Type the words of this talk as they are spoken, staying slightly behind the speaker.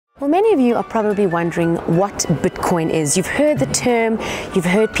Well, many of you are probably wondering what Bitcoin is. You've heard the term, you've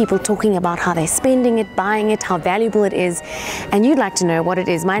heard people talking about how they're spending it, buying it, how valuable it is, and you'd like to know what it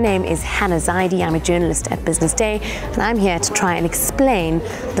is. My name is Hanna Ziady. I'm a journalist at Business Day, and I'm here to try and explain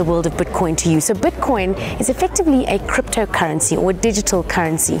the world of Bitcoin to you. So Bitcoin is effectively a cryptocurrency or a digital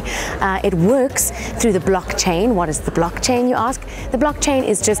currency. It works through the blockchain. What is the blockchain, you ask? The blockchain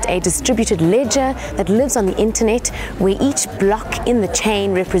is just a distributed ledger that lives on the internet, where each block in the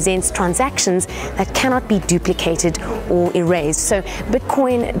chain represents transactions that cannot be duplicated or erased. So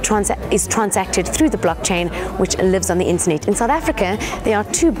Bitcoin is transacted through the blockchain, which lives on the internet. In South Africa, there are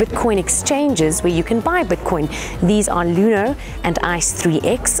two Bitcoin exchanges where you can buy Bitcoin. These are Luno and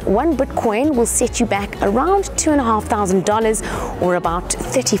ICE3X. One Bitcoin will set you back around $2,500 or about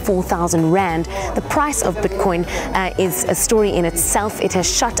 34,000 Rand. The price of Bitcoin is a story in itself. It has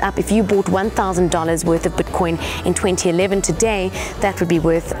shot up. If you bought $1,000 worth of Bitcoin in 2011, today that would be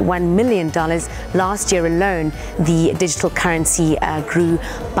worth $1 million. Last year alone, the digital currency grew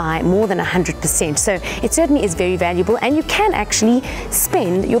by more than 100%. So it certainly is very valuable, and you can actually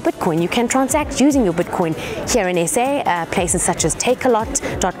spend your Bitcoin. You can transact using your Bitcoin here in SA. Places such as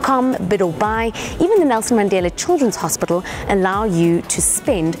takealot.com, Bid or Buy, even the Nelson Mandela Children's Hospital allow you to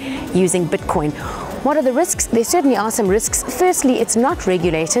spend using Bitcoin. What are the risks? There certainly are some risks. Firstly, it's not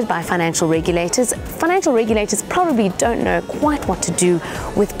regulated by financial regulators. Financial regulators probably don't know quite what to do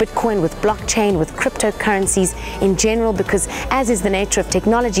with Bitcoin, with blockchain, with cryptocurrencies in general, because as is the nature of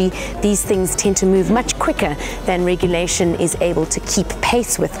technology, these things tend to move much quicker than regulation is able to keep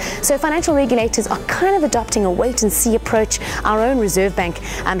pace with. So financial regulators are kind of adopting a wait and see approach. Our own Reserve Bank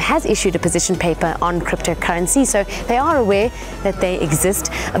has issued a position paper on cryptocurrency, so they are aware that they exist,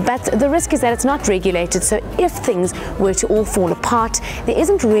 but the risk is that it's not regulated. So if things were to all fall apart, there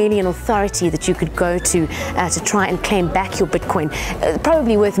isn't really an authority that you could go to try and claim back your Bitcoin.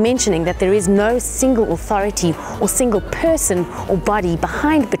 Probably worth mentioning that there is no single authority or single person or body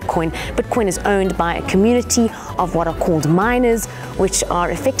behind Bitcoin. Bitcoin is owned by a community of what are called miners, which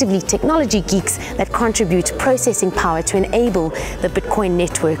are effectively technology geeks that contribute processing power to enable the Bitcoin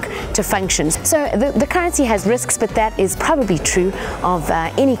network to function. So the currency has risks, but that is probably true of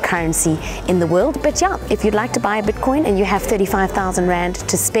any currency in the world. But yeah, if you'd like to buy a Bitcoin and you have 35,000 Rand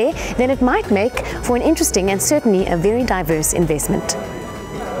to spare, then it might make for an interesting and certainly a very diverse investment.